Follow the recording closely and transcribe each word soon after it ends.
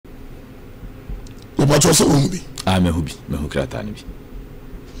but also be. I'm a hobby, no cratani.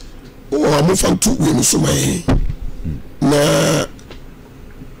 Oh, I'm from 2 women, so my na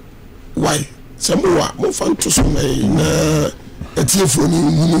why? Some more fun to some na a tear for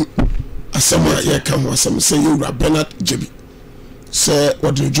me. As some come some say you are Bernard Gyebi. Say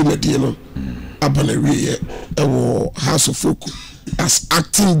what do you do? Abanari House of Folk as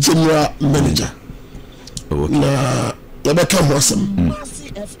acting general manager. Na Rebecca Wasam.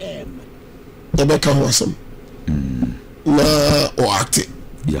 Rebecca Wasam. Na or acting.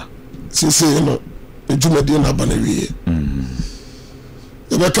 Yeah. Since you know, the Jumadi and Abanari.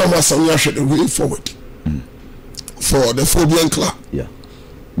 Rebecca Wasam, you should way forward for the Phobian Club. Yeah.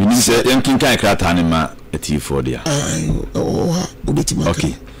 Meaning, say, Yankin can't crack anima at you for there.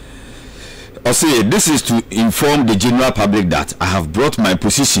 Okay. I say this is to inform the general public that I have brought my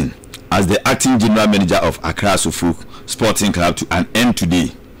position as the acting general manager of Accra Suffolk Sporting Club to an end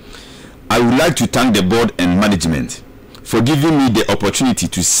today. I would like to thank the board and management for giving me the opportunity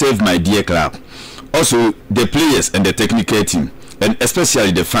to serve my dear club. Also, the players and the technical team, and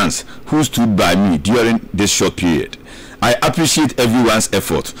especially the fans who stood by me during this short period. I appreciate everyone's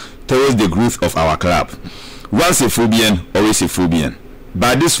effort towards the growth of our club. Once a Phobian, always a Phobian.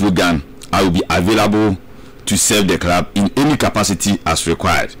 By this slogan, I will be available to serve the club in any capacity as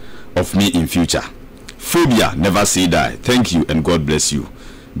required of me in future. Phobia never say die. Thank you and God bless you.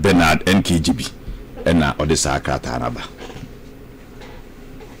 Bernard NKGB. Ena Odessa Kratanaba.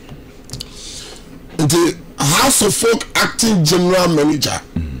 The House of Folk acting general manager.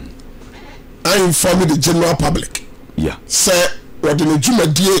 I inform the general public. Yeah. Say what the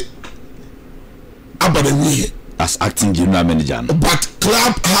Jumadi Abadani as acting general manager. But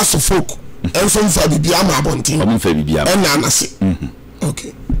club House of Folk and from Fabiama Abonti. I'm Fabiama. And Nanasi.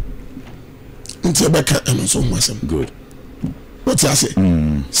 Okay. Into Becca and so much. Good. What I say?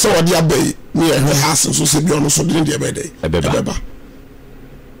 So what the abbey near her house and so say be almost didn't the abbey. A beba.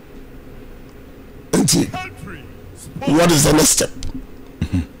 What is the next step?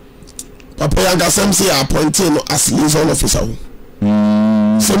 Papa Yanga Samsi appointing as liaison officer.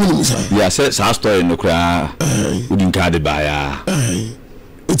 Yeah, says our story no cry. Wouldn't card the buyer.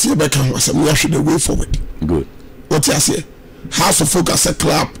 It's your back and was a the way forward. Good. What I say? House of Folk as a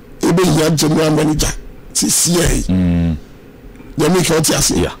club, even your general manager. CCA. They make what I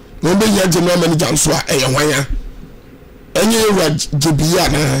say. Yeah. Maybe your general manager and so a wire. And you were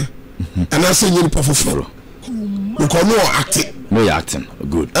Gyebi and I say you perform. Because no acting. No acting.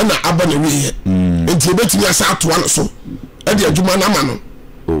 Good. And I abandon and you bet me as out one so. And the Jumanamano.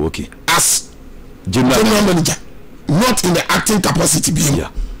 Oh, okay. As general manager, not in the acting capacity being.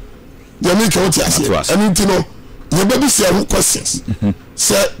 Yeah. You make what I say. I mean, you know, your baby say questions.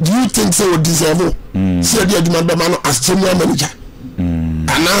 Sir, do you think they would deserve? Say the Jumanamano as general manager. And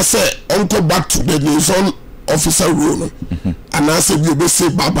I say, Uncle back to the liaison officer role. And I say, we will say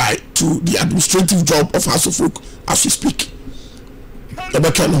bye bye to the administrative job of House of Folk as we speak.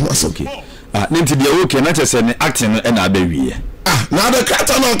 Okay. Ninti the okay, not just an acting and a baby. Now the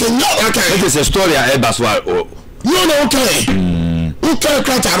carton okay. It is a story I ever saw. No, okay. Okay,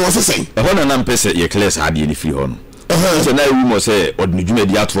 carton was saying. A one and person, your class had any free on. So now we must say, or did you make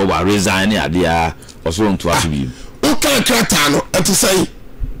the outflow while resigning idea or so on to us? Okay, carton, and to say,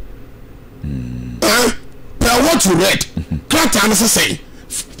 what you read, carton is saying.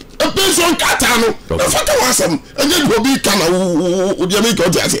 A person carton, the fucker was some, and then will be kind of make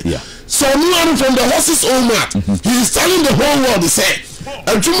your so anyone from the horse's own mouth, he is telling the whole world, he said,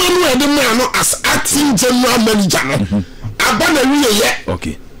 and you man the man as acting general manager.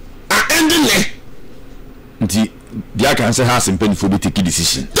 Okay. Ending there. The cancer has some painful to take a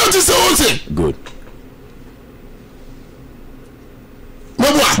decision. That is the whole thing. Good.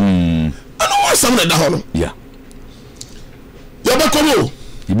 I don't want some of that. Yeah. Yabakomo.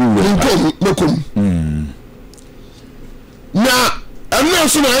 You come. Now, I'm not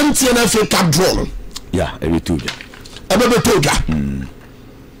so empty and I feel cap drawn. Yeah, every 2 years. Every 2 years.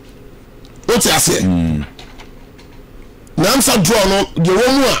 What's I say? Now I'm so drawn. The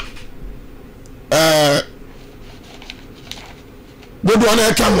one good one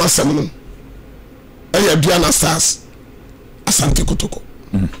I come was some. I have Diana Stars. Asante Kotoko.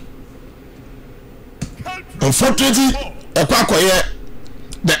 Unfortunately, a quack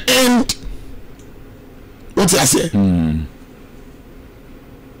the end. What I say?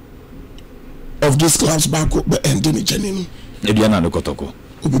 Of this club's back be ending in January. Ediana no Kotoko.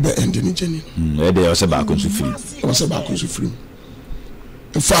 Will be ending in January. They also back on free. Also back on free.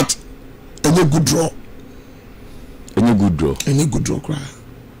 In fact, any good draw. Any good draw. Any good draw, cry.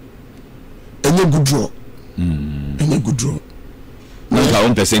 Any good draw. Any good draw. nka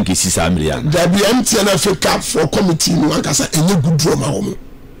 1% ki 6 million da bi MTN Africa Cup for committee no ankasa enye good draw ma wo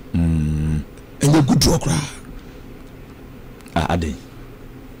enye good draw kra ade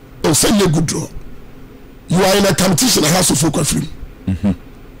o say enye good draw you are in a competition house of folk film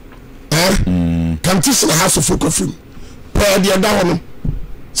competition house of folk film per dia da ho no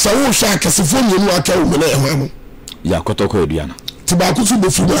sa wo hwa akasefo mienu aka wo na ehwa no ya kotoko eduana ti ba ku su be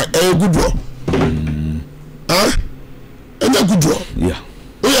film a good draw enye good draw yeah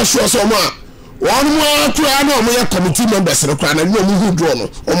o ya sure so mo a one more kura na o mo ya committee members no kura na ni o mo good draw no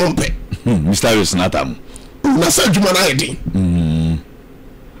o mo mpe Mr. Risnatam na sa djuma na yedin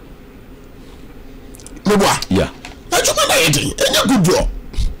meboa yeah djuma na yedin enye good draw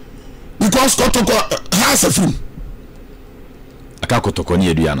because kotoko has a film akakotoko ni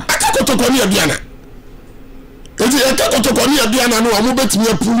eduana eti akakotoko ni eduana no amu betimi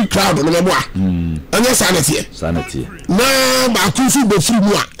approve crowd no meboa anya sanity na ba ku fu be free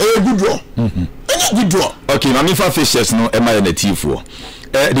mu a good draw enye good draw okay mami fa fishes no ema ya natifo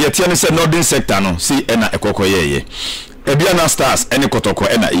the etiane say northern sector no see ena ekokoyeye eduana stars ene kotoko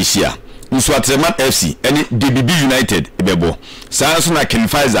ena asia nso atreman FC ene DBB United ebebo saa so na Ken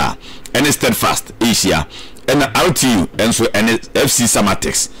Pfizer ene Steadfast asia ena RTU enso ene FC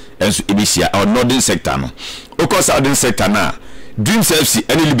Samatex enso ebisia or northern sector no oko southern sector na Dreams FC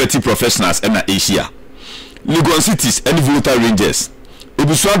ene Liberty Professionals ena asia Legon Cities ene Volta Rangers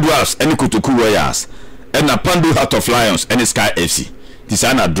Ebusua Dwarfs ene Kotoku Royals ena Pando Heart of Lions ene Sky FC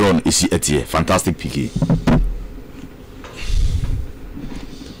Tisana drone isi etie fantastic PK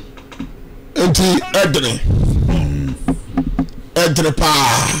enti edre pa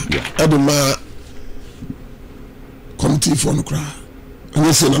eduma committee for no kra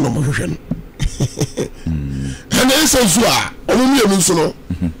ani se na no mo hwehwe no ana ese so a omo mi emi so no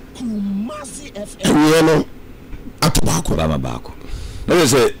ewe no atobako no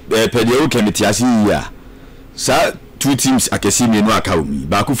say pede o committee asi ya sa two teams akesi mi no aka omi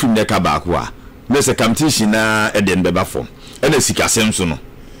ba ko film neka ba ko a me se competition na eden beba form ena sikasem so no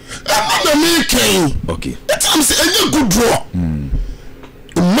na me ken okay that am say any good draw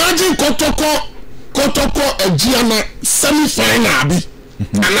imagine kotoko ejiana semi final bi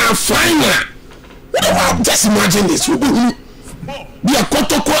and a final what just imagine this we be a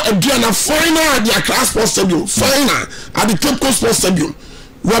kotoko ejiana final at the Accra Sports Stadium final at the Cape Coast Sports Stadium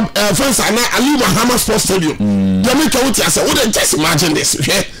friends are now Ali Muhammad Sports Stadium you make out say what just imagine this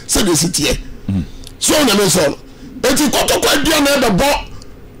say the city here so na me so eti kotoko ejiana the ball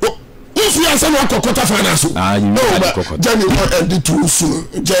if you are someone quarter final so you know Jenny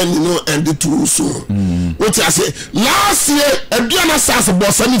no end too soon what I say last year Adriana Stars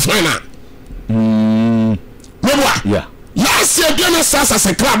was semi final yeah last year Adriana Stars as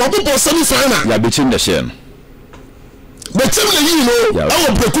a club but people semi final yeah between the share but you know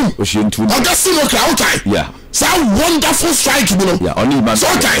our breaku Augustino crowd okay yeah so wonderful strike you know yeah only man so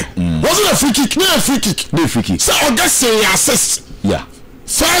okay wasn't a free kick so Augustino assist yeah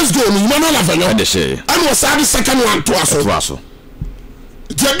first goal you know Laveno and was the second one to us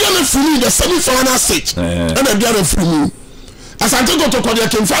they are free the semi final stage and they are free as I go to Korea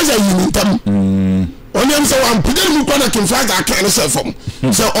Ken Pfizer you them on them say I'm putting mu kwana Ken Pfizer can say from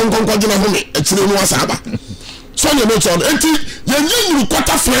so on go gina home e tire no asaba so you know so you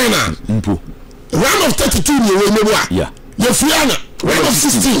quarter final round of 32 you know yeah you fiana round of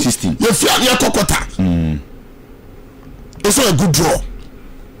 16 you fiana your kokota it's a good draw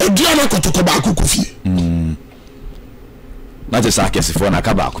Ediana kotoko ba ku kofi na je sa kesifo na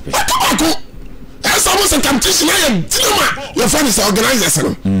ka ba ku pe esa mo se competition na ya dinama your friend is organizers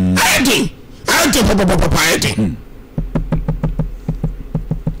no I did papa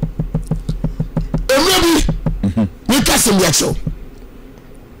maybe we can see that show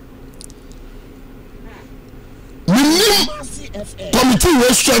minim committee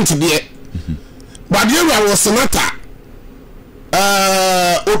was strength there but there was senator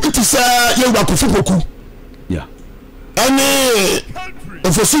okiti sa yewa ko fupoku yeah ani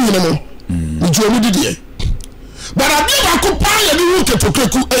ofosu yina mo njuomu didie but abi ba ko pa ya ni wo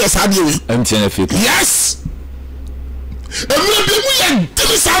ketokeku sa de we MTN Africa yes emi bi mu ya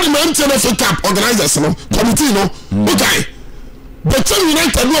dimi sa de MTN Africa organizers no committee no okay but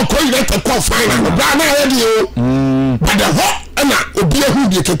United no ko United ko final no bra na ya de o but the ho na obi ehu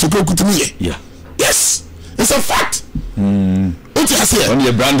de ketokeku tumi yeah yes it's a fact Uti ase on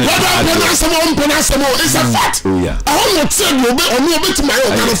your brand it's a fact I want to say you obi to my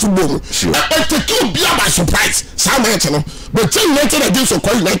Ghana football but the two be by surprise some match no but United against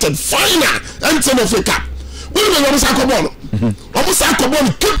Okwa United final MTN Africa we will almost akobon almost akobon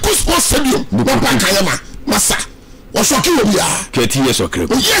Cape Coast Sports Stadium no Pankayama massa shock you bia 30 years okra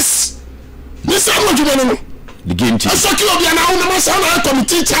yes this am what you know the game team shock you bia na una masa na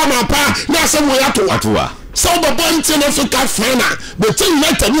committee chairman pa na say we atowa so the point in Africa final but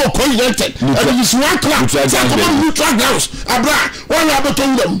United no ko United and this one club so come neutral grounds abra one abo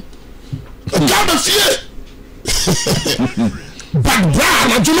kingdom God of fear but bra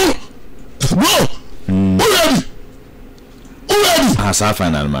na juno bro already asa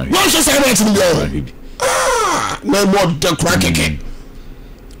final man no so say that in there no more the crack again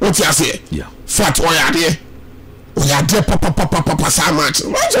what you say yeah fat oyade papa so much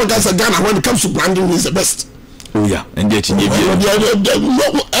so guys Ghana when it comes to branding is the best oh yeah and get you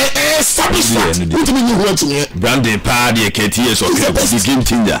established branding pa the 30 years of the game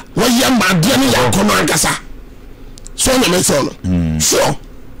changer what ya mad ya kono angasa so na me so so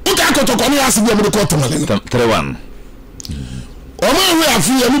uka ko to kono ya se bi me ko to male 3-1 omo we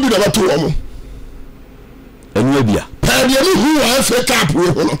afi ya mi bi da to omo enu abia pa dia ni hu wa FA Cup we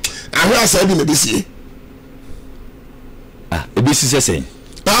ho no ahwe asa bi na besie ebisi sesen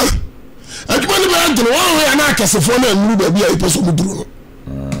aduma ni ba duro wa ya na kasefo na nuru ba bia ipeso mu duro no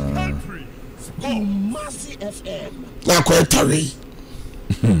Masi FM na ko etare